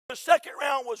The second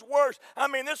round was worse. I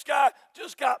mean, this guy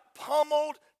just got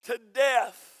pummeled to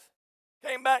death.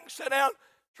 Came back and sat down.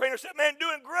 Trainer said, man,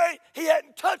 doing great. He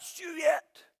hadn't touched you yet.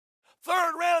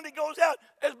 Third round, he goes out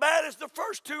as bad as the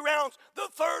first two rounds. The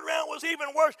third round was even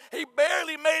worse. He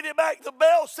barely made it back. The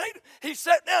bell said, he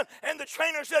sat down, and the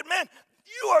trainer said, man,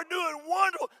 you are doing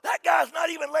wonderful. That guy's not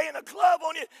even laying a glove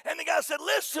on you. And the guy said,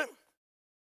 listen,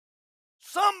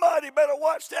 somebody better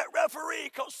watch that referee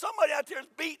because somebody out there is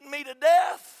beating me to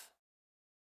death.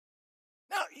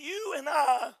 Now, you and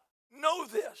I know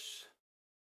this.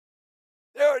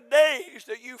 There are days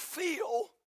that you feel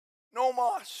no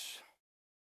mas.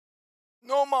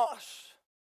 No mas.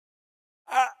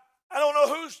 I don't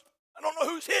know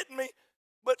who's hitting me,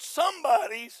 but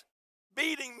somebody's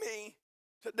beating me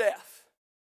to death.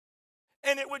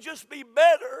 And it would just be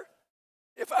better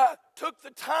if I took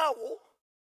the towel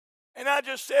and I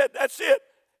just said, that's it.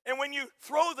 And when you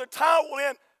throw the towel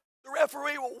in, the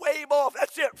referee will wave off.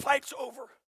 That's it. Fight's over.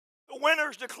 The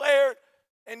winner's declared,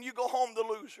 and you go home the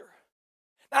loser.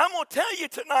 Now, I'm going to tell you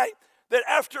tonight that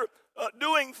after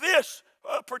doing this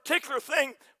particular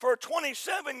thing for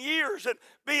 27 years and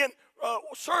being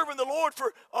serving the Lord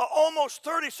for almost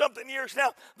 30-something years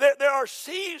now, there are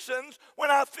seasons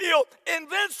when I feel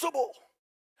invincible.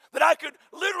 That I could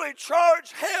literally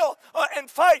charge hell and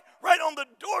fight right on the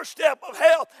doorstep of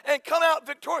hell and come out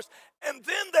victorious. And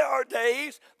then there are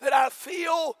days that I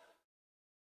feel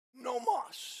no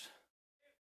mas.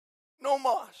 No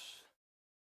mas.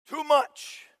 Too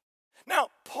much. Now,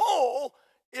 Paul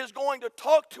is going to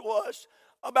talk to us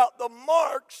about the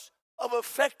marks of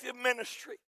effective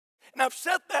ministry. And I've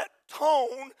set that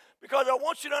tone because I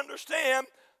want you to understand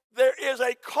there is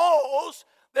a cause,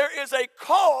 there is a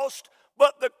cost,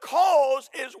 but the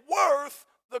cause is worth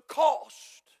the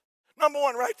cost. Number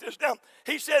one, write this down.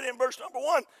 He said in verse number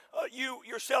 1, you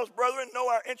yourselves, brethren, know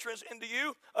our entrance unto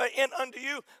you,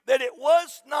 that it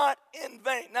was not in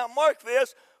vain. Now mark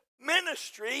this,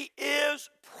 ministry is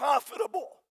profitable.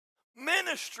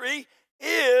 Ministry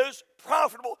is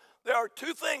profitable. There are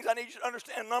two things I need you to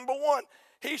understand. Number one,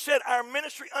 he said our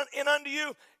ministry in unto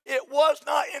you, it was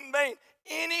not in vain.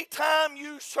 Anytime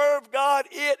you serve God,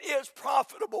 it is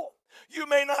profitable. You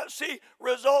may not see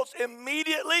results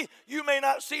immediately. You may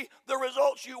not see the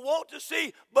results you want to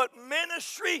see, but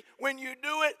ministry, when you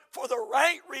do it for the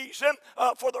right reason,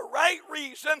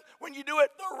 when you do it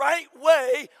the right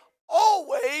way,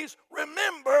 always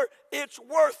remember it's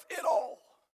worth it all.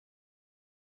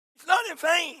 It's not in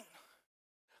vain.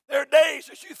 There are days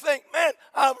that you think, man,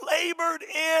 I've labored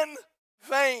in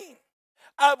vain.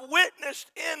 I've witnessed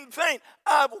in vain.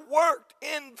 I've worked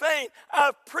in vain.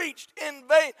 I've preached in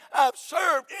vain. I've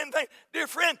served in vain. Dear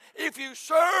friend, if you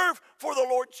serve for the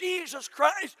Lord Jesus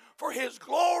Christ, for His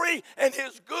glory and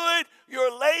His good,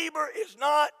 your labor is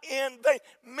not in vain.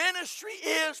 Ministry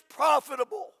is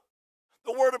profitable.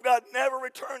 The Word of God never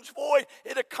returns void.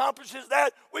 It accomplishes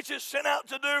that which is sent out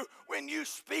to do. When you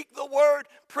speak the Word,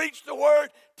 preach the Word,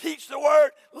 teach the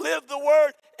Word, live the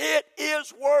Word, it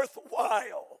is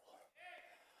worthwhile.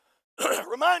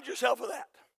 Remind yourself of that.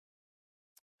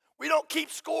 We don't keep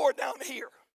score down here.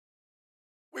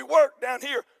 We work down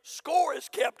here. Score is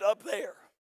kept up there.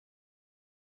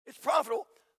 It's profitable.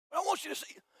 But I want you to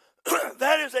see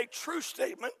that is a true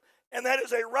statement and that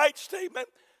is a right statement.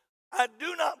 I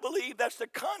do not believe that's the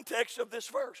context of this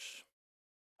verse.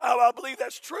 I believe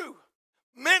that's true.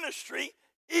 Ministry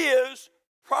is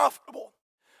profitable.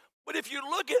 But if you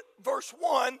look at verse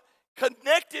 1,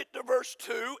 connect it to verse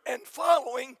 2 and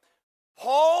following,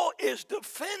 Paul is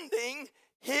defending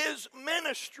his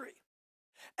ministry.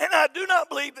 And I do not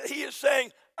believe that he is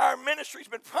saying our ministry's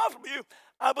been profitable to you.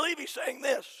 I believe he's saying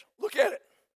this. Look at it.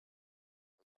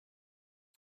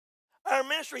 Our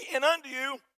ministry in unto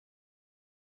you,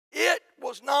 it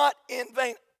was not in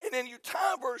vain. And then you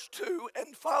tie verse 2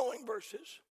 and following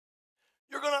verses,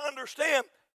 you're going to understand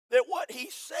that what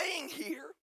he's saying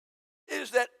here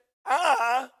is that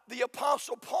I, the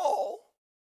Apostle Paul,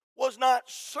 was not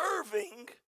serving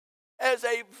as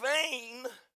a vain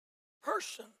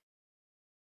person.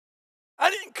 I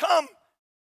didn't come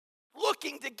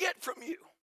looking to get from you.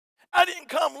 I didn't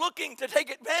come looking to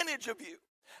take advantage of you.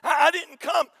 I didn't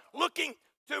come looking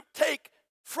to take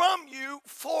from you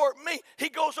for me. He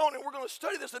goes on, and we're going to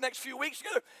study this the next few weeks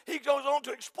together. He goes on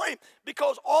to explain,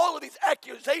 because all of these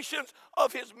accusations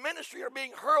of his ministry are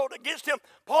being hurled against him.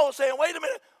 Paul is saying, wait a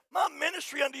minute, my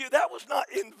ministry unto you, that was not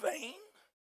in vain.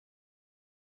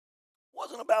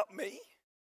 Wasn't about me.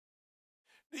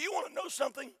 Do you want to know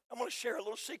something? I'm going to share a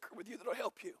little secret with you that will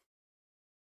help you.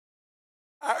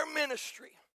 Our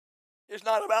ministry is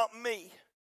not about me,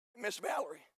 Miss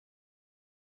Valerie.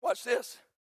 Watch this.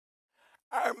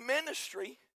 Our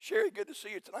ministry, Sherry, good to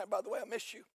see you tonight, by the way, I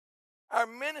miss you. Our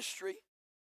ministry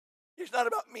is not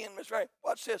about me and Miss Ray.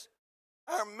 Watch this.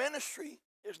 Our ministry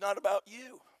is not about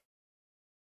you.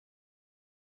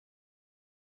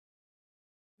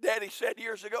 Daddy said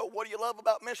years ago, what do you love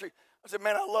about ministry? I said,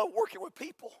 man, I love working with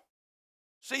people.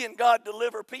 Seeing God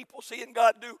deliver people, seeing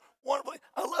God do wonderful things.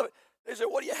 I love it. They said,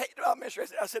 what do you hate about ministry?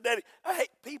 I said, Daddy, I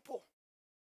hate people.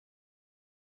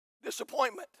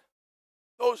 Disappointment.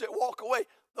 Those that walk away.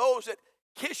 Those that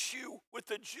kiss you with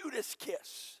the Judas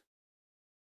kiss.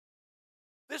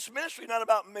 This ministry is not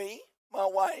about me, my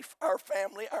wife, our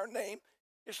family, our name.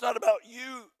 It's not about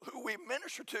you, who we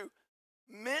minister to.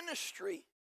 Ministry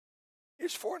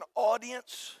is for an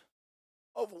audience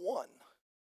of one.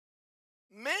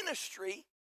 Ministry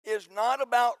is not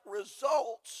about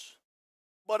results,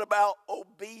 but about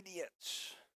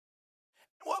obedience.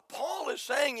 And what Paul is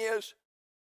saying is,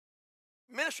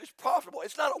 ministry is profitable.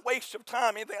 It's not a waste of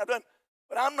time, anything I've done,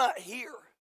 but I'm not here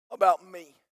about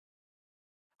me.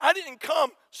 I didn't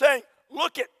come saying,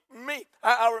 look at me.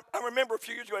 I remember a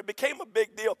few years ago, it became a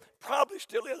big deal. Probably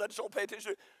still is. I just don't pay attention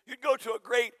to it. You'd go to a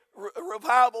great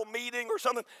revival meeting or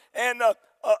something, and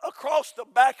across the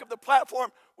back of the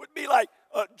platform would be like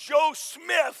Joe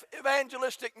Smith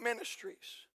Evangelistic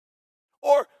Ministries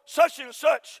or such and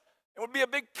such. It would be a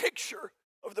big picture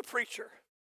of the preacher.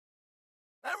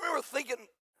 I remember thinking,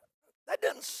 that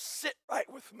doesn't sit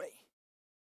right with me.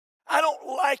 I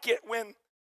don't like it when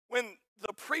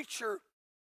the preacher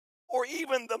or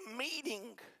even the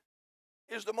meeting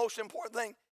is the most important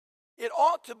thing. It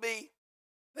ought to be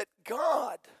that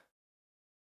God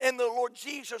and the Lord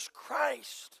Jesus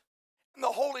Christ and the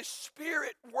Holy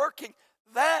Spirit working,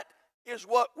 that is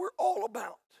what we're all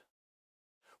about.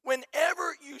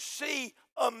 Whenever you see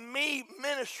a me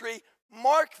ministry,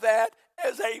 mark that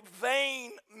as a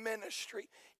vain ministry.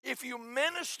 If you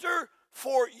minister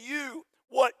for you,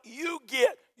 what you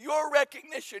get, your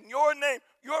recognition, your name,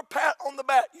 your pat on the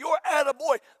back, your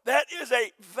attaboy, that is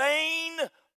a vain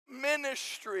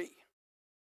ministry.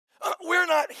 We're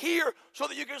not here so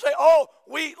that you can say, oh,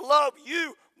 we love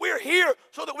you. We're here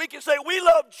so that we can say, we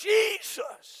love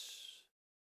Jesus.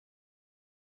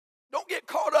 Don't get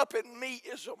caught up in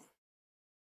meism.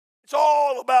 It's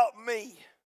all about me.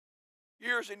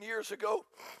 Years and years ago,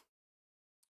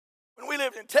 when we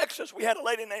lived in Texas, we had a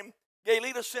lady named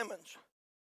Gaylita Simmons.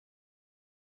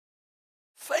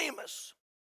 Famous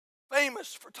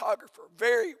photographer,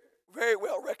 very, very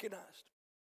well recognized.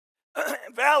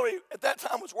 Valerie, at that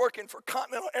time, was working for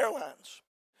Continental Airlines.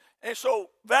 And so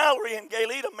Valerie and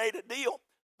Gaylita made a deal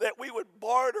that we would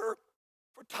barter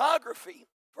photography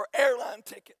for airline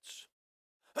tickets.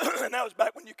 And that was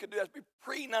back when you could do that.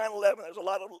 Pre-9/11, there was a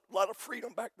lot of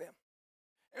freedom back then.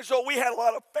 And so we had a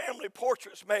lot of family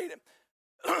portraits made. And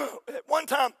at one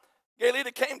time,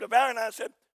 Gaylita came to Valerie and I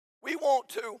said, we want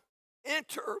to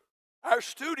enter, our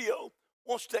studio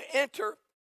wants to enter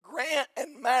Grant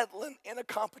and Madeline in a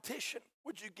competition.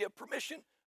 Would you give permission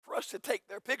for us to take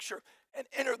their picture and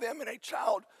enter them in a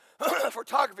child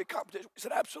photography competition? We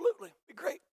said, absolutely, be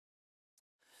great.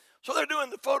 So they're doing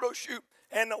the photo shoot,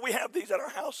 and we have these at our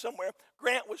house somewhere.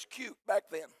 Grant was cute back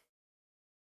then.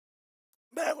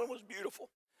 Madeline was beautiful.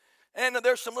 And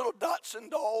there's some little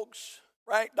Dotson dogs,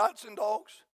 right? Dotson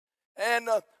dogs. And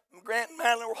Grant and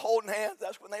Madeline were holding hands.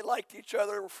 That's when they liked each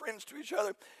other. They were friends to each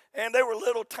other. And they were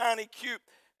little, tiny, cute.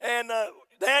 And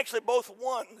they actually both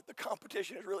won the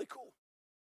competition. It's really cool.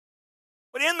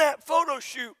 But in that photo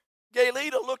shoot,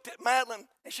 Gaylita looked at Madeline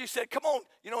and she said, come on,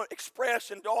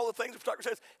 express and all the things the photographer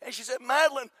says. And she said,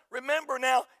 Madeline, remember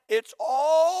now, it's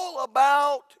all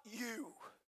about you.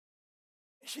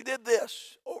 And she did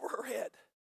this over her head.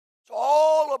 It's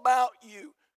all about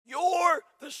you. You're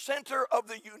the center of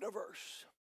the universe.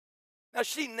 Now,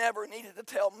 she never needed to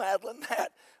tell Madeline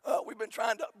that. We've been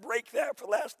trying to break that for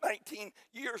the last 19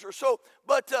 years or so.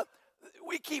 But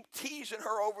we keep teasing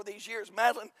her over these years.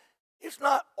 Madeline, it's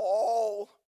not all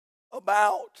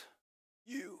about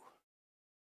you.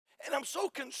 And I'm so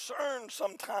concerned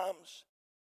sometimes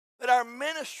that our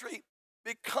ministry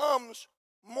becomes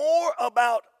more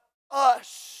about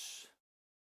us.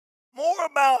 More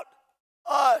about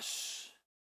us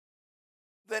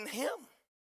than him.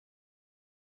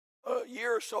 A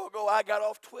year or so ago, I got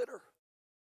off Twitter.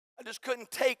 I just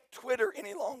couldn't take Twitter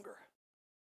any longer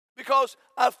because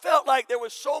I felt like there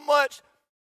was so much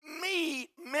me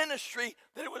ministry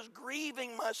that it was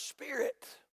grieving my spirit.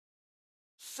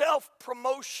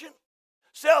 Self-promotion,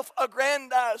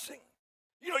 self-aggrandizing,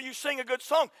 You know, you sing a good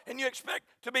song and you expect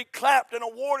to be clapped and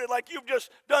awarded like you've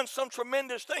just done some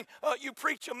tremendous thing. You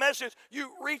preach a message, you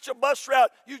reach a bus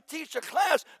route, you teach a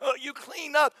class, you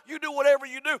clean up, you do whatever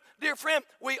you do. Dear friend,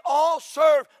 we all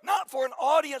serve not for an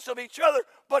audience of each other,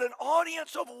 but an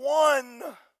audience of one.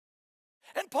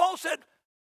 And Paul said,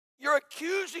 you're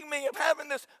accusing me of having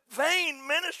this vain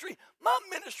ministry. My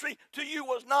ministry to you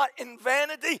was not in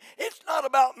vanity. It's not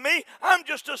about me. I'm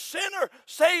just a sinner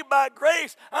saved by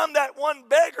grace. I'm that one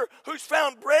beggar who's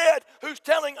found bread, who's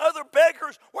telling other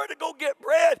beggars where to go get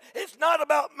bread. It's not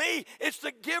about me. It's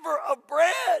the giver of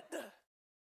bread.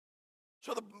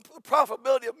 So the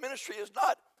profitability of ministry is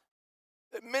not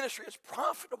that ministry is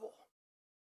profitable.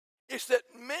 It's that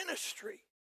ministry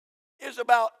is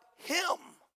about him.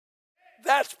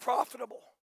 That's profitable.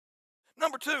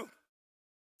 Number two,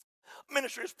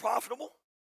 ministry is profitable.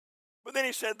 But then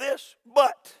he said this,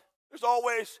 but there's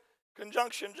always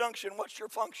conjunction, junction. What's your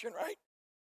function, right?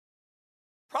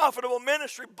 Profitable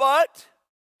ministry, but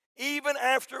even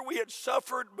after we had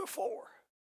suffered before,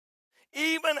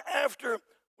 even after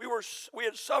we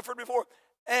had suffered before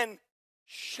and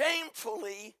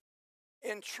shamefully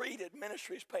entreated,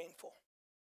 ministry is painful.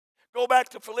 Go back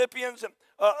to Philippians, and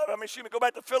go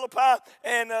back to Philippi,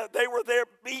 and they were there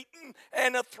beaten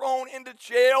and thrown into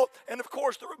jail. And of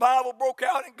course, the revival broke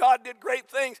out, and God did great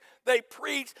things. They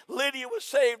preached, Lydia was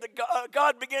saved,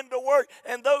 God began to work,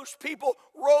 and those people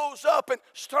rose up and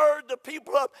stirred the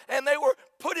people up, and they were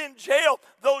put in jail.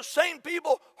 Those same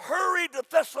people hurried to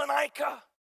Thessalonica.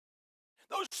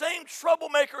 Those same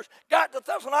troublemakers got to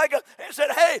Thessalonica and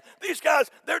said, hey, these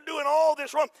guys, they're doing all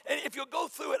this wrong. And if you'll go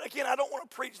through it, again, I don't want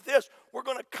to preach this. We're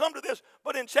going to come to this.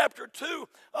 But in chapter 2,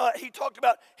 he talked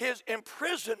about his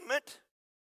imprisonment.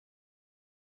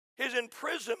 His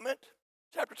imprisonment,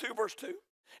 chapter 2, verse 2.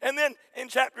 And then in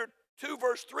chapter 2,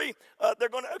 verse 3, they're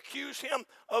going to accuse him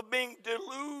of being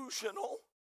delusional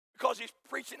because he's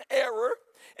preaching error.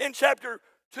 In chapter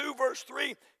 2, verse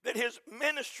 3, that his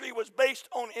ministry was based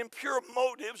on impure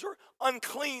motives or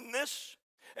uncleanness.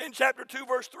 In chapter 2,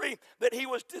 verse 3, that he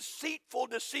was deceitful,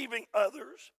 deceiving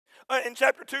others. In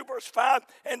chapter 2, verse 5,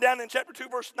 and down in chapter 2,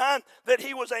 verse 9, that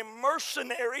he was a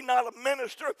mercenary, not a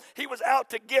minister. He was out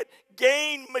to get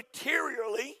gain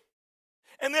materially.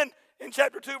 And then in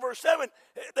chapter 2, verse 7,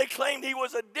 they claimed he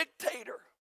was a dictator,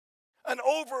 an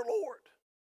overlord.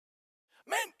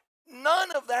 Man,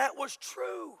 none of that was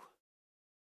true.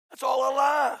 That's all a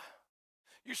lie.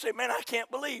 You say, man, I can't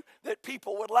believe that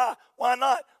people would lie. Why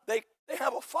not? They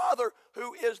have a father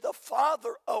who is the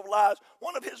father of lies.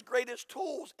 One of his greatest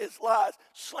tools is lies,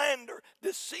 slander,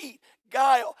 deceit,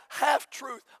 guile,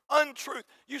 half-truth, untruth.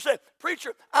 You say,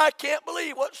 preacher, I can't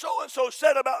believe what so-and-so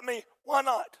said about me. Why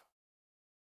not?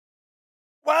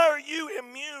 Why are you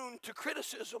immune to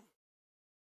criticism?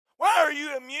 Why are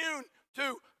you immune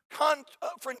to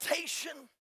confrontation?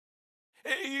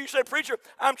 You say, preacher,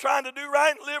 I'm trying to do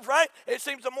right and live right. It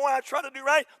seems the more I try to do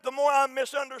right, the more I'm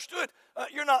misunderstood.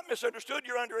 You're not misunderstood.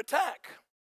 You're under attack.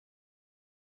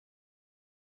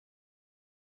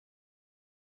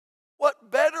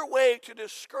 What better way to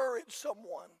discourage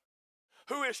someone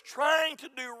who is trying to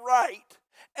do right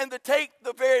and to take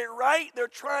the very right they're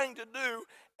trying to do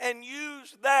and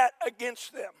use that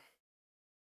against them?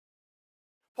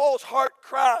 Paul's heart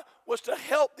cry was to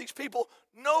help these people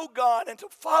know God and to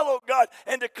follow God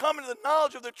and to come into the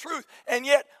knowledge of the truth. And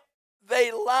yet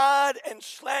they lied and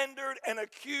slandered and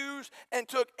accused and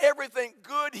took everything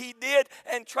good he did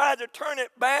and tried to turn it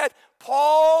bad.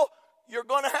 Paul, you're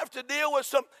going to have to deal with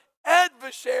some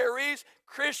adversaries.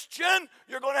 Christian,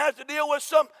 you're going to have to deal with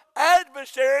some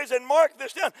adversaries. And mark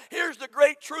this down. Here's the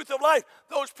great truth of life.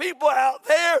 Those people out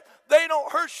there, they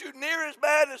don't hurt you near as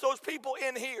bad as those people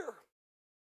in here.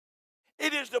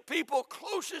 It is the people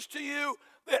closest to you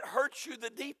that hurt you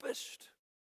the deepest.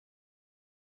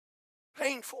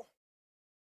 Painful.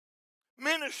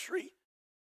 Ministry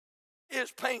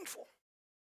is painful.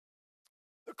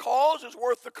 The cause is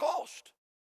worth the cost,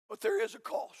 but there is a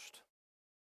cost.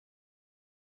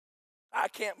 I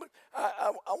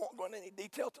won't go into any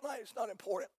detail tonight. It's not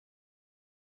important.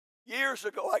 Years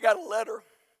ago, I got a letter,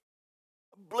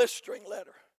 a blistering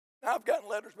letter. Now, I've gotten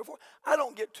letters before. I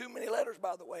don't get too many letters,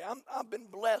 by the way. I've been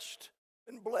blessed.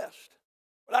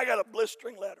 But I got a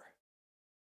blistering letter.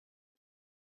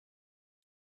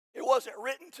 It wasn't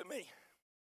written to me.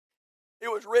 It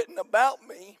was written about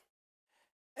me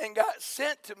and got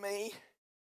sent to me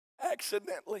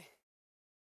accidentally.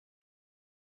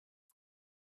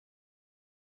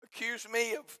 Accused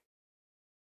me of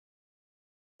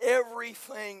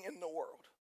everything in the world.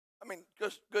 I mean,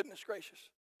 just goodness gracious.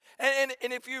 And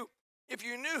if you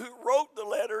knew who wrote the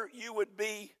letter, you would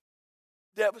be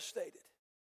devastated.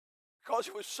 because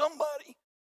it was somebody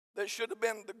that should have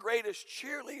been the greatest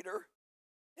cheerleader.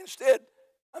 Instead,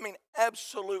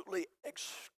 absolutely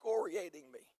excoriating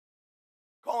me.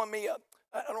 Calling me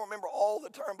I don't remember all the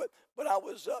term, but I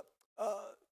was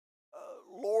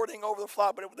lording over the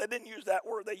flock, but they didn't use that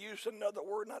word. They used another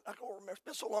word, and I don't remember. It's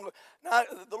been so long ago. Now,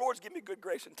 the Lord's given me good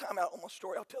grace, and time out on my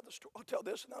story. I'll tell this,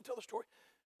 and I'll tell the story.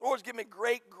 The Lord's given me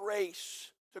great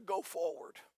grace to go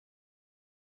forward.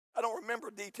 I don't remember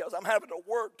details. I'm having to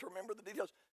work to remember the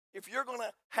details. If you're going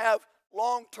to have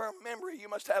long-term memory, you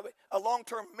must have a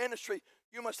long-term ministry.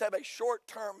 You must have a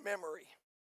short-term memory.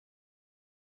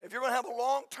 If you're going to have a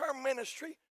long-term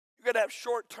ministry, you've got to have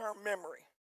short-term memory.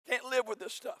 Can't live with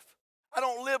this stuff. I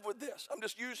don't live with this. I'm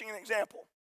just using an example.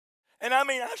 And I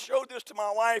showed this to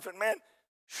my wife, and man,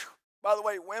 by the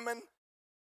way, women,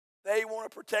 they want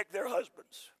to protect their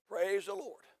husbands. Praise the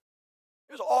Lord.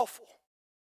 It was awful.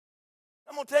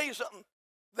 I'm going to tell you something.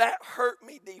 That hurt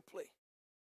me deeply.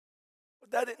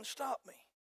 But that didn't stop me.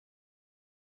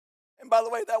 And by the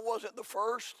way, that wasn't the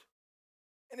first,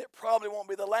 and it probably won't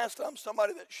be the last time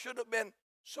somebody that should have been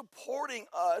supporting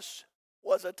us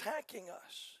was attacking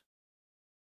us.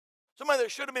 Somebody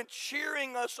that should have been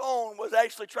cheering us on was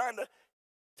actually trying to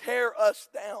tear us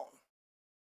down.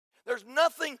 There's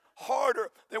nothing harder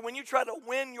than when you try to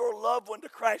win your loved one to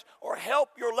Christ or help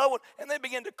your loved one, and they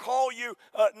begin to call you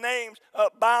names,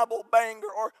 Bible banger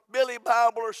or Billy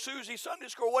Bible or Susie Sunday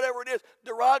School, whatever it is,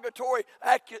 derogatory,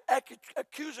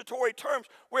 accusatory terms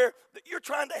where you're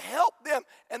trying to help them,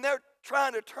 and they're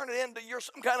trying to turn it into you're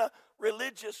some kind of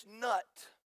religious nut.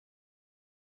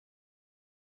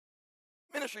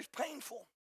 Ministry's painful,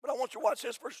 but I want you to watch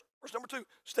this. Verse number 2.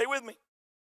 Stay with me.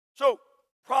 So,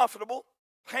 profitable,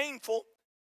 painful.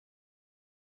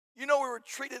 You know, we were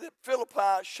treated at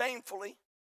Philippi shamefully,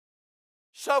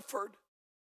 suffered,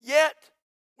 yet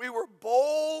we were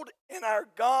bold in our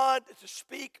God to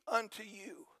speak unto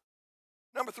you.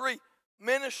 Number 3,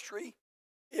 ministry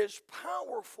is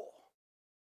powerful.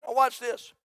 Now watch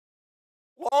this.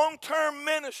 Long-term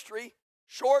ministry,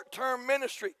 short-term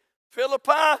ministry.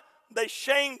 Philippi, they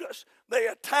shamed us. They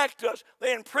attacked us.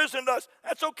 They imprisoned us.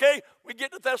 That's okay. We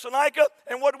get to Thessalonica,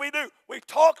 and what do? We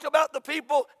talked about the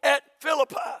people at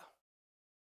Philippi.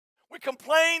 We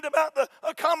complained about the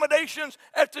accommodations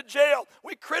at the jail.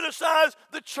 We criticized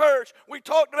the church. We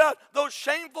talked about those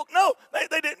shameful. No,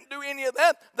 they didn't do any of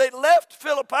that. They left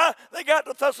Philippi. They got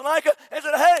to Thessalonica and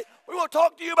said, hey, we will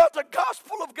talk to you about the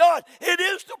gospel of God. It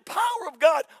is the power of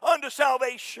God unto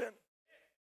salvation.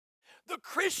 The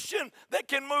Christian that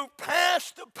can move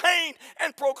past the pain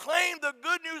and proclaim the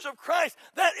good news of Christ,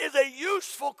 that is a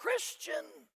useful Christian.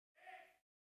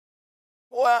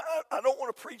 Boy, I don't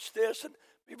want to preach this, and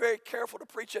be very careful to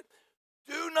preach it.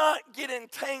 Do not get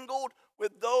entangled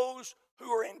with those who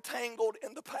are entangled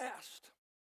in the past.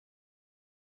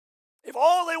 If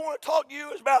all they want to talk to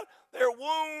you is about their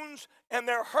wounds and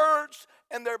their hurts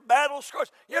and their battle scars.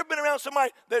 You ever been around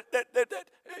somebody that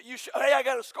hey, I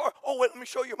got a scar. Oh, wait, let me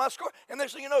show you my scar. And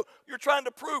next thing you know, you're trying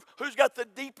to prove who's got the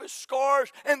deepest scars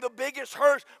and the biggest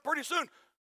hurts. Pretty soon,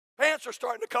 pants are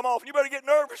starting to come off, and you better get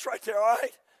nervous right there, all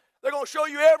right? They're going to show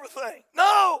you everything.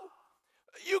 No!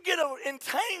 You get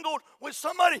entangled with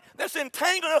somebody that's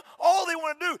entangled. All they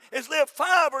want to do is live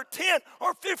 5 or 10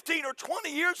 or 15 or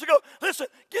 20 years ago. Listen,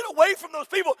 get away from those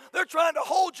people. They're trying to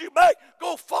hold you back.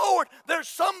 Go forward. There's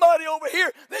somebody over here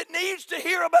that needs to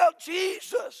hear about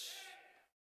Jesus.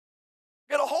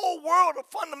 Got a whole world of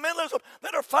fundamentalism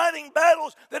that are fighting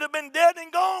battles that have been dead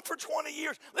and gone for 20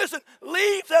 years. Listen,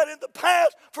 leave that in the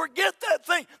past. Forget that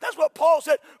thing. That's what Paul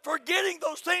said. Forgetting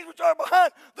those things which are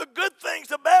behind, the good things,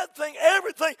 the bad thing,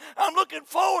 everything. I'm looking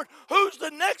forward. Who's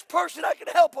the next person I can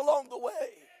help along the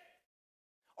way?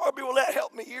 R.B. Willett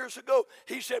helped me years ago.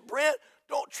 He said, Brent,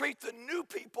 don't treat the new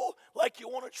people like you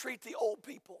want to treat the old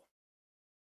people.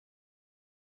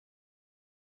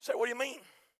 Say, what do you mean?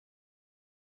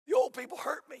 The old people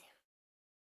hurt me.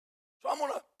 So I'm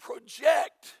going to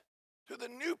project to the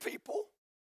new people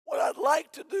what I'd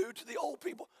like to do to the old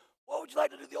people. What would you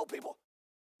like to do to the old people?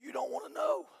 You don't want to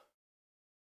know.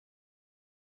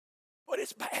 But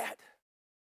it's bad.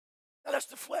 Now that's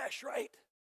the flesh, right?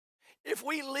 If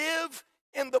we live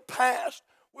in the past,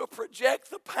 we'll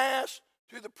project the past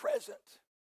to the present.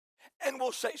 And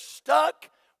we'll stay stuck,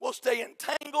 we'll stay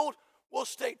entangled, we'll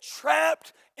stay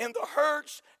trapped in the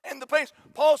hurts and the pains.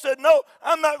 Paul said, no,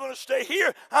 I'm not going to stay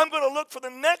here. I'm going to look for the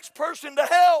next person to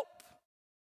help.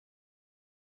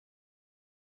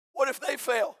 What if they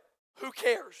fail? Who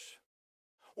cares?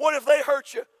 What if they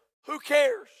hurt you? Who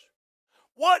cares?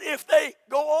 What if they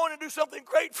go on and do something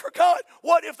great for God?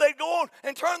 What if they go on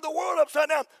and turn the world upside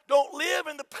down? Don't live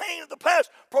in the pain of the past.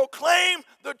 Proclaim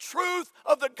the truth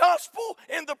of the gospel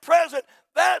in the present.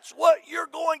 That's what you're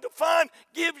going to find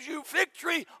gives you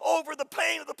victory over the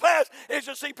pain of the past, is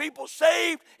to see people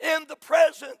saved in the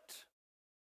present.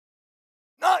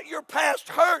 Not your past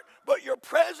hurt, but your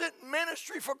present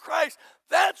ministry for Christ.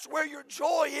 That's where your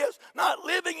joy is. Not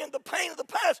living in the pain of the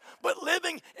past, but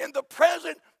living in the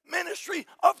present ministry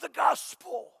of the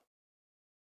gospel.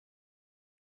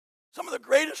 Some of the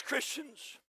greatest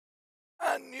Christians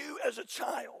I knew as a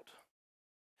child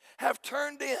have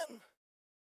turned in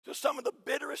to some of the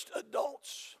bitterest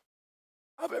adults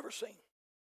I've ever seen.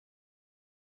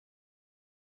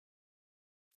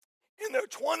 In their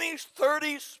 20s,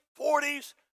 30s,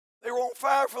 40s, they were on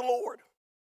fire for the Lord.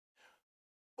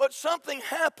 But something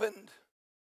happened,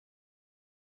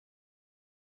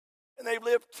 and they've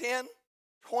lived 10,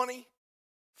 20,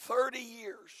 30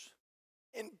 years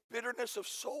in bitterness of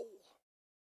soul.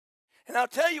 And I'll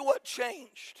tell you what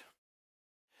changed.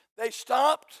 They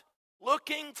stopped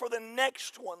looking for the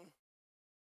next one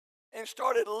and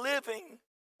started living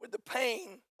with the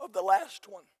pain of the last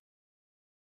one.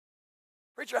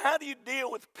 Preacher, how do you deal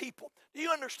with people? Do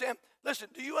you understand? Listen,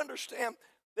 do you understand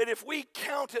that if we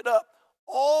counted up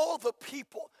all the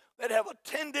people that have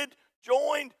attended,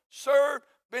 joined, served,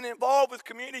 been involved with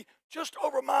community just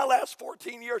over my last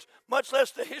 14 years, much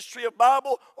less the history of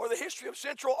Bible or the history of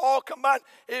Central all combined,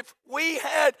 if we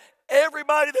had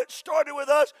everybody that started with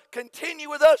us continue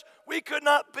with us, we could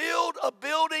not build a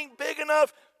building big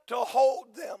enough to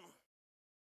hold them.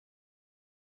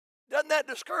 Doesn't that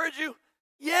discourage you?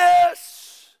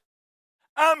 Yes,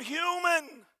 I'm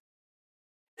human.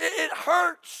 It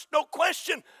hurts, no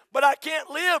question, but I can't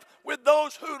live with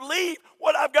those who leave.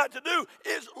 What I've got to do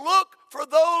is look for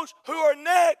those who are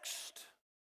next.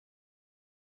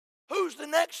 Who's the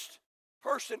next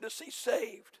person to see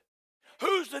saved?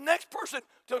 Who's the next person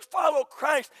to follow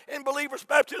Christ in believers'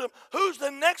 baptism? Who's the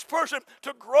next person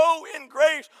to grow in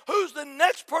grace? Who's the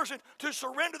next person to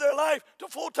surrender their life to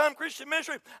full-time Christian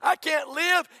ministry? I can't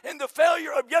live in the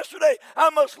failure of yesterday.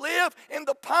 I must live in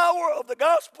the power of the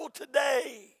gospel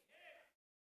today.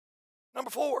 Number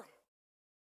 4,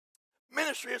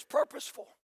 ministry is purposeful.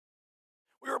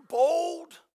 We are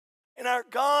bold in our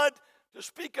God to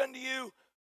speak unto you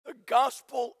the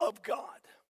gospel of God.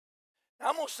 Now,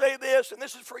 I'm going to say this, and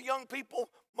this is for young people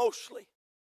mostly.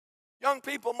 Young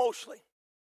people mostly.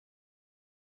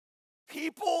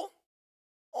 People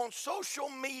on social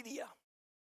media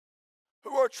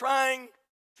who are trying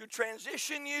to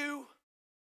transition you,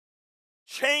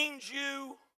 change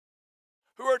you,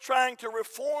 who are trying to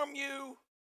reform you,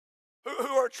 who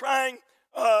are trying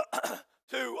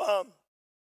to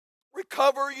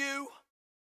recover you.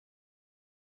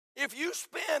 If you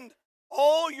spend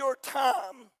all your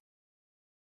time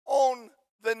on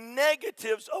the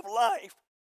negatives of life,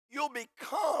 you'll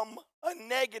become a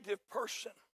negative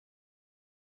person.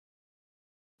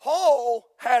 Paul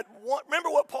had one, remember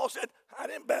what Paul said? I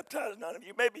didn't baptize none of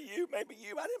you. Maybe you, I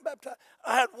didn't baptize.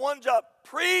 I had one job,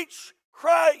 preach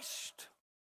Christ.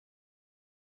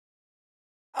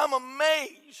 I'm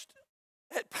amazed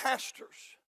at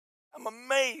pastors. I'm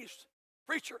amazed.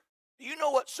 Preacher, do you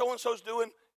know what so-and-so's doing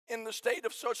in the state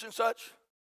of such and such?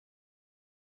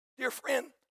 Dear friend,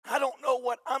 I don't know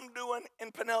what I'm doing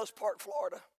in Pinellas Park,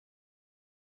 Florida.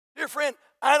 Dear friend,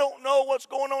 I don't know what's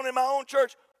going on in my own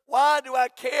church. Why do I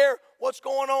care what's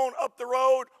going on up the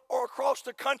road or across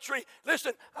the country?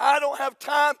 Listen, I don't have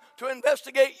time to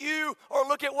investigate you or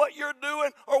look at what you're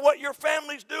doing or what your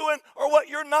family's doing or what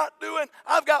you're not doing.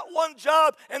 I've got one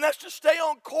job, and that's to stay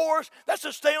on course. That's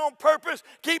to stay on purpose.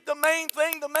 Keep the main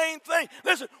thing the main thing.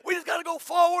 Listen, we just got to go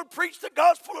forward, preach the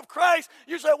gospel of Christ.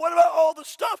 You say, what about all the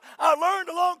stuff I learned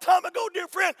a long time ago, dear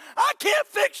friend? I can't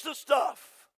fix the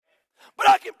stuff, but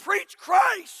I can preach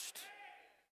Christ.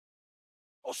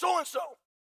 Oh, so-and-so,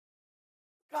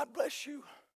 God bless you.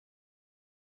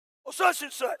 Oh, such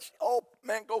and such. Oh,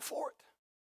 man, go for it.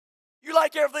 You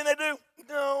like everything they do?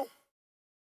 No.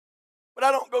 But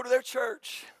I don't go to their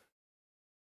church.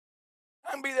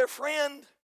 I can be their friend.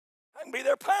 I can be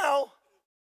their pal.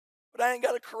 But I ain't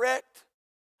got to correct.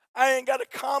 I ain't got to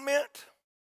comment.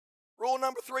 Rule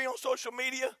number 3 on social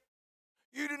media.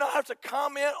 You do not have to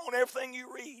comment on everything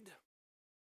you read.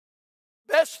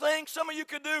 Best thing some of you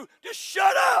could do, just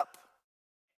shut up.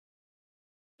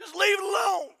 Just leave it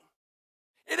alone.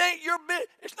 It ain't your bit.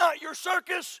 It's not your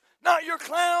circus, not your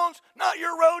clowns, not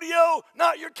your rodeo,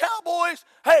 not your cowboys.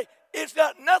 Hey, it's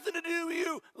got nothing to do with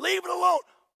you. Leave it alone.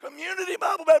 Community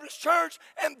Bible Baptist Church,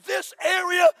 and this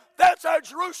area, that's our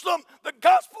Jerusalem. The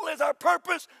gospel is our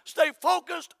purpose. Stay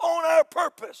focused on our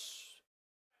purpose.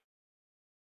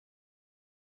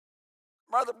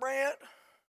 Brother Brent,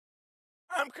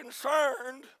 I'm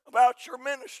concerned about your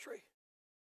ministry.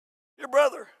 Your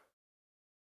brother,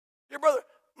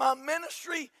 my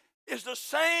ministry is the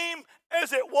same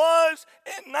as it was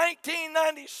in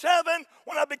 1997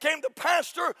 when I became the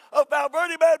pastor of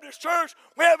Valverde Baptist Church.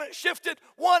 We haven't shifted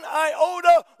one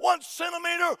iota, 1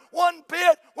 centimeter, 1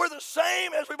 bit. We're the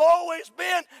same as we've always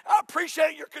been. I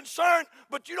appreciate your concern,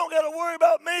 but you don't got to worry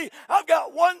about me. I've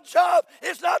got one job.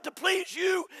 It's not to please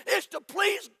you. It's to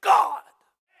please God.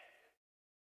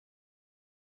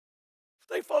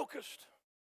 Stay focused.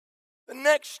 The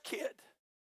next kid,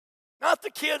 not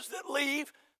the kids that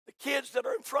leave, the kids that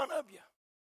are in front of you.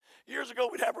 Years ago,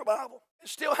 we'd have revival. It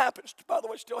still happens, by the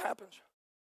way, still happens.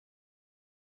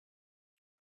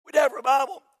 We'd have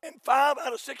revival, and 5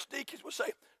 out of 6 deacons would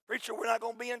say, preacher, we're not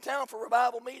going to be in town for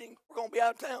revival meeting. We're going to be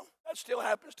out of town. That still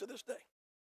happens to this day.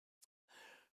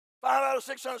 5 out of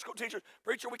 6 Sunday school teachers,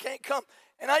 preacher, we can't come.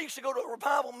 And I used to go to a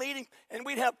revival meeting, and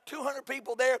we'd have 200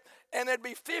 people there, and there'd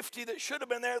be 50 that should have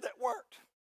been there that weren't.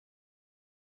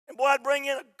 And boy, I'd bring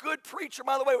in a good preacher.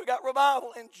 By the way, we got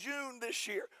revival in June this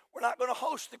year. We're not going to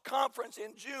host the conference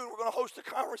in June. We're going to host the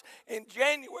conference in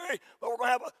January. But we're going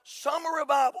to have a summer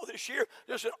revival this year.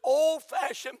 Just an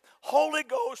old-fashioned Holy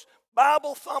Ghost,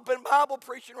 Bible-thumping,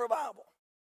 Bible-preaching revival.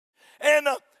 And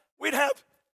we'd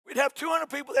have 200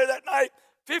 people there that night,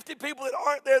 50 people that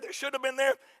aren't there that should have been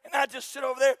there, and I'd just sit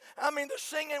over there. I mean, the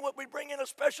singing, we bring in a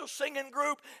special singing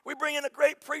group. We bring in a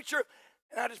great preacher,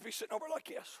 and I'd just be sitting over like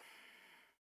this.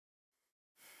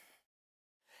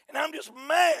 And I'm just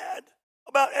mad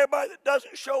about everybody that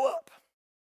doesn't show up.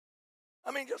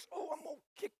 I mean, just, I'm going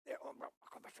to kick there.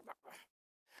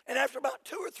 And after about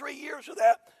 2 or 3 years of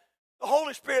that, the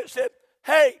Holy Spirit said,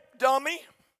 hey, dummy.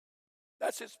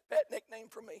 That's his pet nickname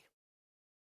for me.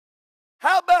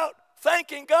 How about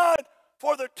thanking God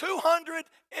for the 200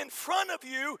 in front of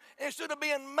you instead of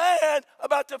being mad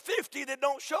about the 50 that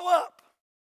don't show up?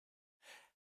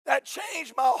 That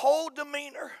changed my whole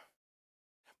demeanor.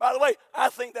 By the way, I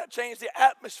think that changed the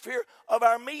atmosphere of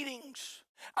our meetings.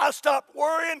 I stopped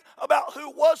worrying about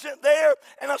who wasn't there,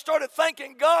 and I started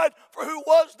thanking God for who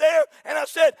was there. And I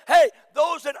said, hey,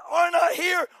 those that are not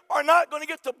here are not going to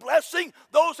get the blessing.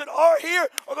 Those that are here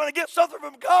are going to get something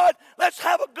from God. Let's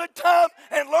have a good time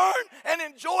and learn and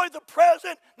enjoy the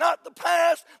present, not the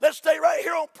past. Let's stay right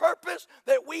here on purpose,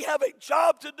 that we have a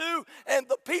job to do, and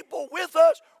the people with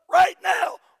us right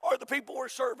now are the people we're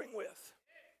serving with.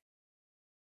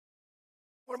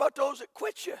 What about those that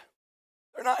quit you?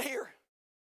 They're not here.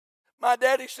 My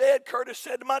daddy said, Curtis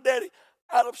said to my daddy,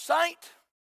 out of sight,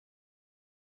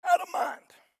 out of mind.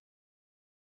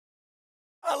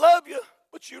 I love you,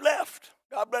 but you left.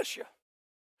 God bless you.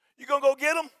 You going to go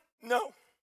get them? No.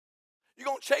 You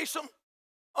going to chase them?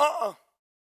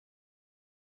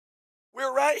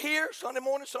 We're right here, Sunday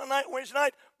morning, Sunday night, Wednesday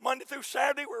night, Monday through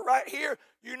Saturday. We're right here.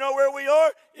 You know where we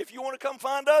are. If you want to come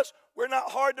find us, we're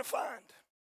not hard to find.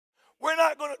 We're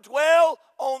not going to dwell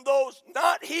on those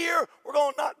not here. We're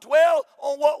going to not dwell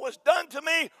on what was done to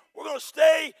me. We're going to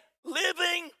stay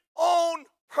living on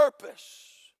purpose.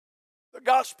 The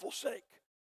gospel's sake.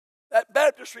 That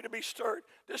baptistry to be stirred.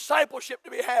 Discipleship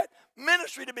to be had.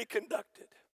 Ministry to be conducted.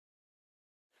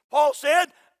 Paul said,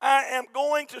 I am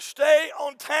going to stay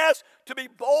on task to be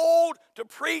bold to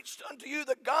preach unto you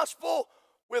the gospel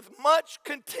with much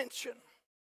contention.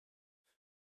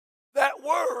 That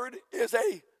word is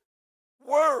a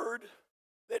word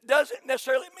that doesn't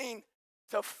necessarily mean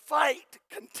to fight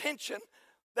contention.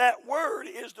 That word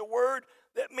is the word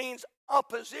that means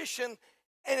opposition,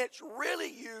 and it's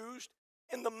really used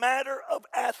in the matter of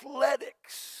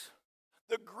athletics.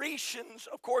 The Grecians,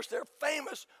 of course, they're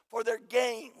famous for their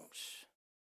games.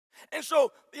 And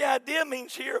so the idea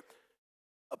means here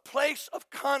a place of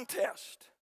contest,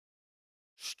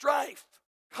 strife,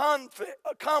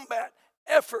 combat,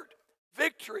 effort,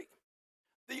 victory.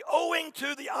 The owing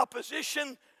to the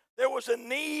opposition, there was a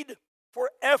need for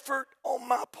effort on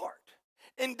my part.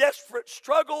 In desperate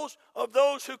struggles of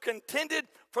those who contended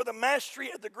for the mastery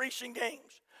at the Grecian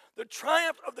games. The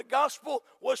triumph of the gospel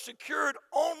was secured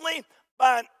only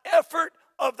by an effort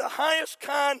of the highest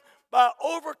kind, by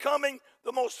overcoming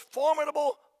the most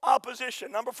formidable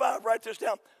opposition. Number 5, write this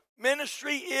down.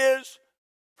 Ministry is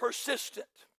persistent.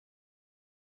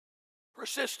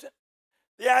 Persistent.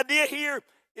 The idea here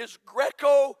is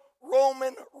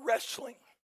Greco-Roman wrestling,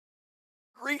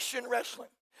 Grecian wrestling.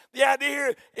 The idea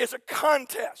here is a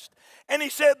contest. And he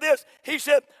said this, he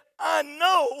said, I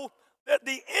know that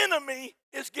the enemy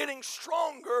is getting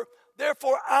stronger,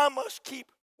 therefore I must keep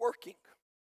working.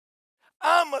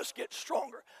 I must get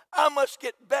stronger. I must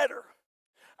get better.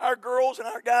 Our girls and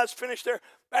our guys finished their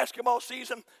basketball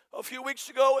season a few weeks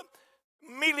ago,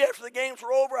 and immediately after the games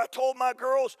were over, I told my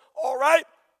girls, all right,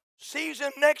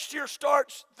 season next year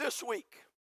starts this week.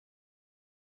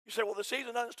 You say, well, the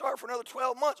season doesn't start for another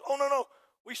 12 months. Oh, no,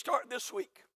 we start this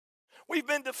week. We've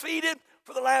been defeated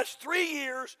for the last 3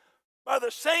 years by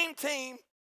the same team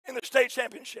in the state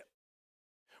championship.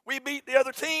 We beat the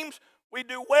other teams. We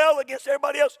do well against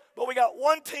everybody else, but we got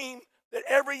one team that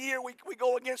every year we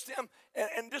go against them,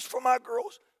 and just for my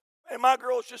girls, and my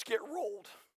girls just get rolled.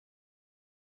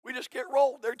 We just get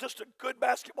rolled. They're just a good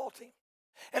basketball team.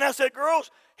 And I said, girls,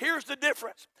 here's the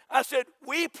difference. I said,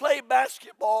 we play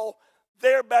basketball,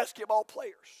 they're basketball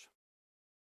players.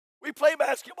 We play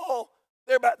basketball,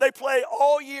 they play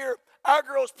all year. Our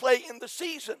girls play in the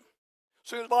season. As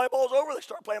soon as volleyball's over, they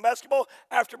start playing basketball.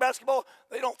 After basketball,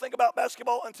 they don't think about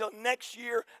basketball until next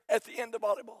year at the end of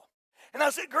volleyball. And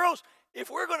I said, girls, if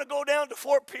we're going to go down to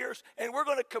Fort Pierce and we're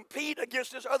going to compete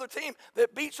against this other team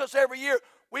that beats us every year,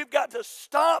 we've got to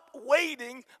stop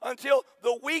waiting until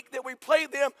the week that we play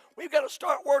them. We've got to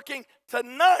start working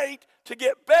tonight to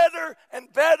get better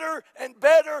and better and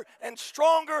better and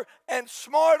stronger and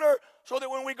smarter so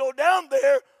that when we go down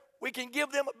there, we can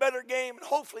give them a better game and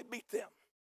hopefully beat them.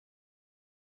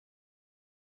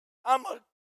 I'm an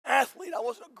athlete. I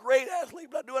wasn't a great athlete,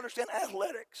 but I do understand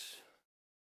athletics.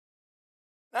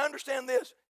 Now understand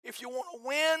this. If you want to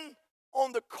win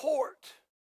on the court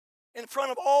in front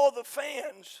of all the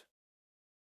fans,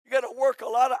 you got to work a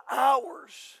lot of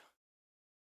hours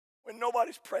when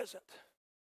nobody's present.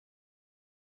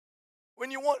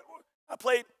 I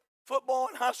played football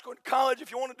in high school and college.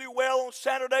 If you want to do well on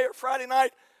Saturday or Friday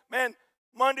night, man,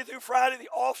 Monday through Friday, the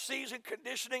off-season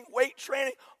conditioning, weight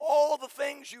training, all the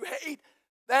things you hate,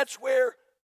 that's where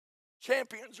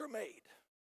champions are made.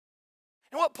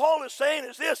 And what Paul is saying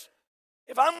is this: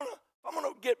 if I'm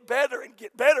going to get better and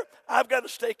get better, I've got to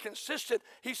stay consistent.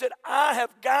 He said, I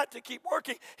have got to keep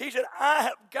working. He said, I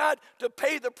have got to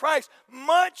pay the price.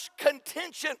 Much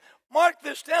contention. Mark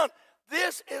this down.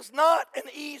 This is not an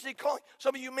easy calling.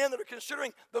 Some of you men that are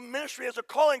considering the ministry as a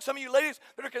calling, some of you ladies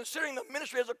that are considering the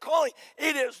ministry as a calling,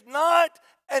 it is not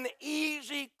an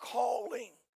easy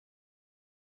calling.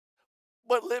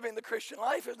 But living the Christian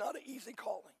life is not an easy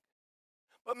calling.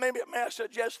 But may I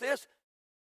suggest this?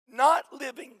 Not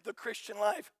living the Christian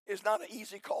life is not an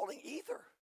easy calling either.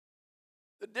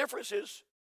 The difference is,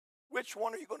 which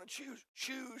one are you going to choose?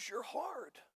 Choose your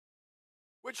heart.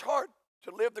 Which heart?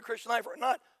 To live the Christian life or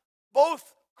not?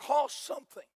 Both cost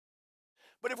something.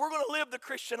 But if we're going to live the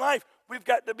Christian life, we've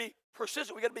got to be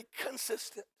persistent. We've got to be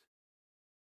consistent.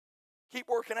 Keep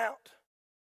working out.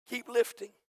 Keep lifting.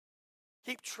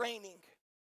 Keep training.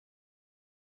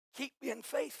 Keep being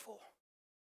faithful.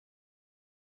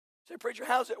 Say, preacher,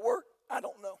 how's it work? I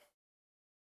don't know.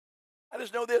 I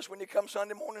just know this: when you come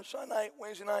Sunday morning, Sunday night,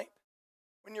 Wednesday night,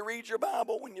 when you read your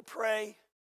Bible, when you pray,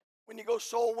 when you go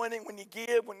soul winning, when you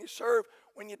give, when you serve,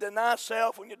 when you deny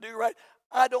self, when you do right,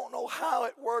 I don't know how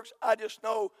it works. I just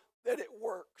know that it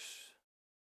works.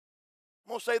 I'm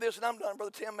going to say this and I'm done.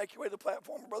 Brother Tim, make your way to the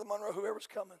platform. Or Brother Monroe, whoever's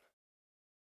coming.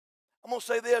 I'm going to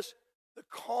say this: the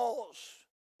cause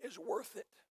is worth it.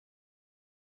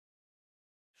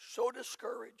 So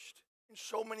discouraged in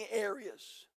so many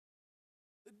areas.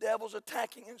 The devil's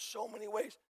attacking in so many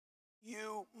ways.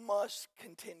 You must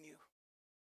continue.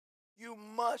 You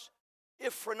must,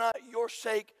 if for not your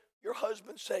sake, your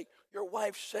husband's sake, your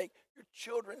wife's sake, your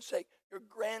children's sake, your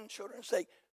grandchildren's sake.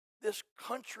 This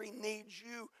country needs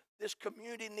you. This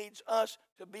community needs us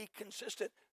to be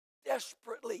consistent.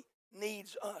 Desperately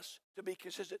needs us to be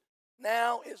consistent.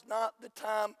 Now is not the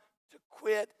time to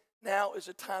quit. Now is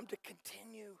the time to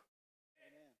continue.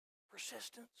 Amen.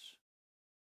 Persistence.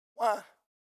 Why?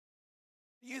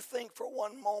 Do you think for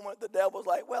one moment the devil's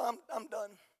like, well, I'm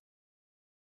done?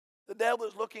 The devil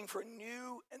is looking for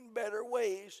new and better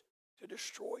ways to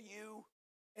destroy you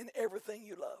and everything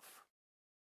you love.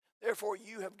 Therefore,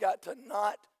 you have got to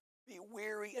not be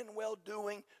weary in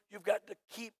well-doing. You've got to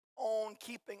keep on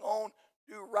keeping on.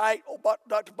 Do right. Oh,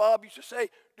 Dr. Bob used to say,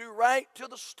 do right till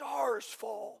the stars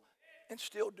fall. And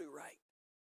still do right.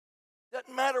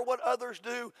 Doesn't matter what others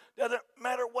do. Doesn't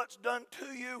matter what's done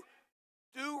to you.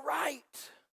 Do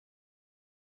right.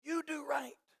 You do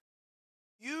right.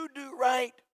 You do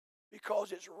right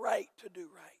because it's right to do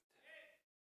right.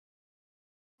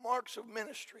 Marks of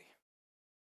ministry.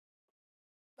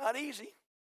 Not easy.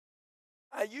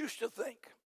 I used to think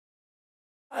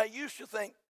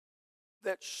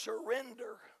that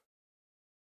surrender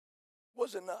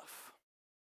was enough.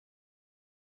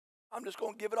 I'm just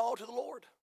going to give it all to the Lord.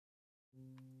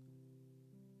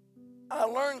 I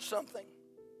learned something.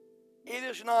 It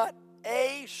is not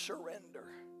a surrender.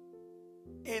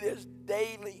 It is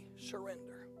daily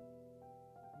surrender.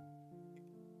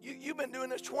 You've been doing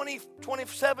this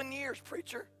 27 years,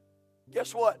 preacher.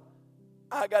 Guess what?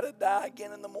 I got to die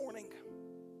again in the morning.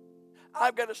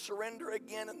 I've got to surrender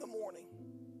again in the morning.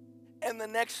 And the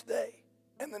next day.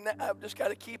 And I've just got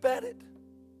to keep at it.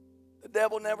 The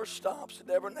devil never stops. The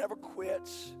devil never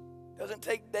quits. Doesn't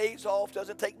take days off.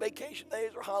 Doesn't take vacation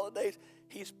days or holidays.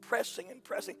 He's pressing and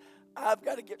pressing. I've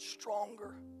got to get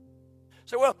stronger.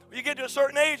 So, well, when you get to a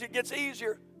certain age, it gets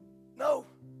easier. No.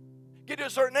 Get to a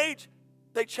certain age,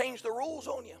 they change the rules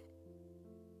on you.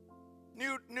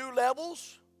 New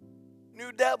levels,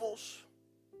 new devils,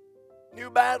 new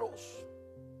battles.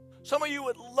 Some of you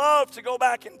would love to go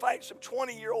back and fight some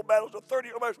 20-year-old battles or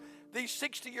 30-year-old battles. These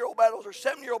 60-year-old battles or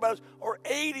 70-year-old battles or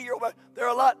 80-year-old battles, they're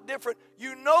a lot different.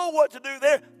 You know what to do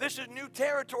there. This is new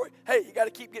territory. Hey, you got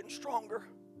to keep getting stronger.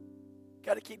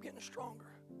 Got to keep getting stronger.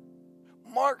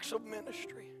 Marks of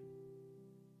ministry.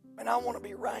 And I want to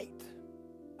be right.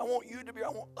 I want you to be, I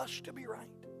want us to be right.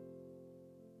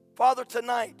 Father,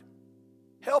 tonight,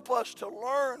 help us to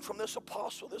learn from this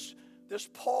apostle, this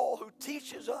Paul who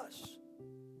teaches us.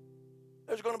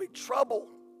 There's going to be trouble.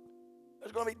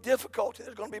 There's going to be difficulty.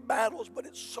 There's going to be battles, but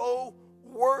it's so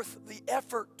worth the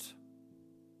effort.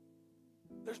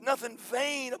 There's nothing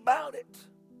vain about it.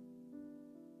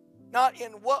 Not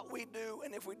in what we do,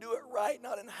 and if we do it right,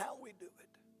 not in how we do it.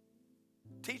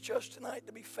 Teach us tonight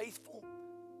to be faithful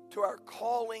to our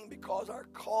calling because our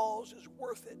cause is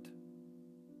worth it.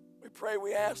 We pray,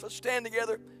 we ask. Let's stand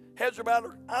together. Heads are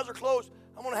bowed, eyes are closed.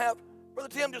 I'm going to have Brother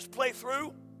Tim just play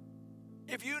through.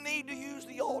 If you need to use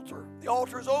the altar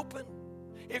is open.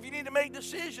 If you need to make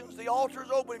decisions, the altar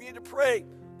is open. If you need to pray,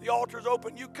 the altar is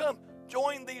open. You come,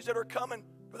 join these that are coming.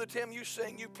 Brother Tim, you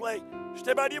sing, you play.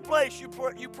 Step out of your place, you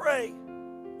pray.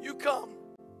 You come,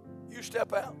 you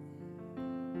step out.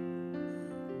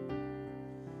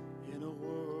 In a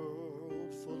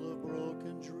world full of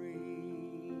broken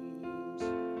dreams,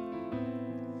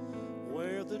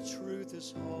 where the truth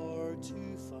is hard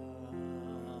to find,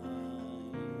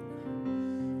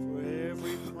 for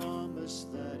every promise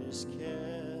that is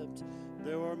kept,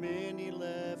 there are many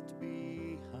left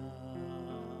behind.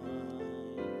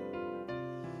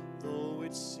 Though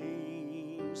it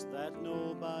seems that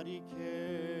nobody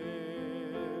cares,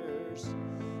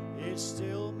 it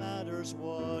still matters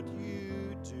what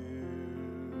you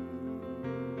do,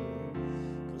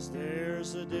 'cause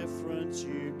there's a difference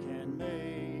you can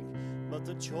make, but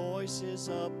the choice is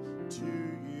up to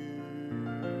you.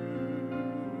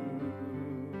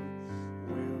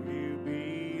 Will you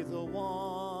be the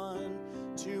one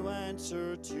to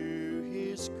answer to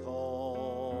his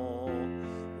call?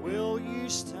 Will you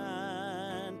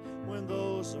stand when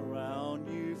those around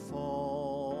you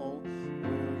fall?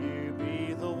 Will you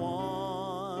be the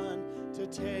one to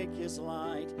take his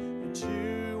light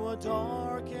into a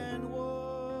darkened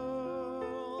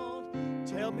world?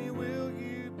 Tell me, will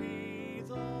you be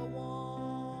the one?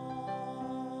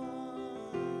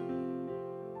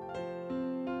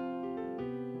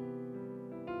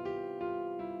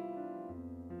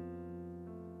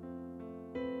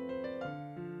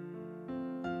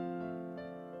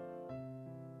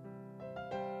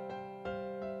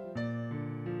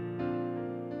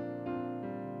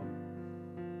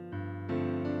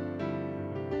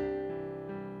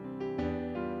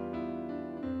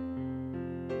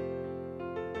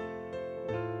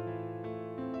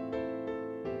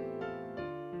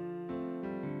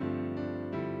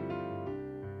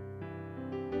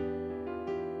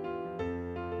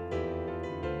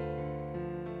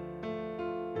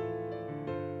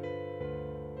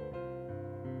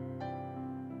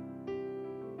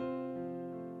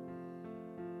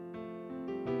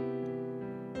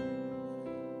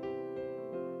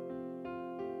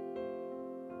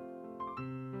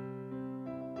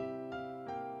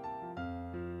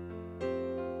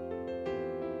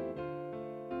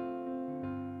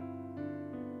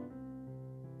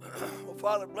 Well,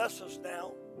 Father, bless us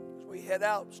now as we head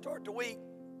out and start the week.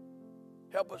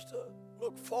 Help us to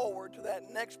look forward to that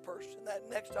next person, that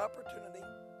next opportunity.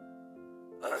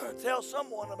 Tell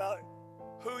someone about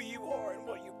who you are and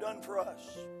what you've done for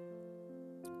us.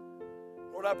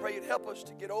 Lord, I pray you'd help us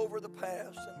to get over the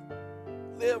past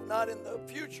and live not in the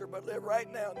future, but live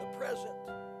right now in the present.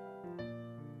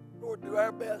 Lord, do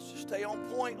our best to stay on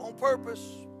point, on purpose,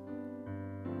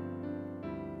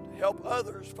 to help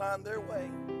others find their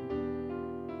way.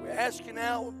 We ask you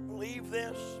now, believe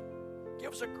this.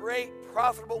 Give us a great,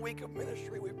 profitable week of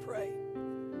ministry, we pray.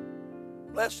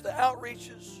 Bless the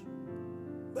outreaches.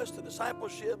 Bless the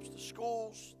discipleships, the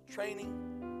schools,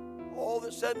 training, all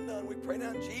that's said and done. We pray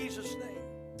now in Jesus' name.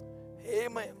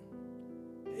 Amen.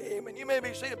 Amen. You may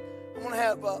be seated. I'm going to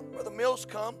have Brother Mills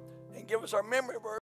come and give us our memory verse.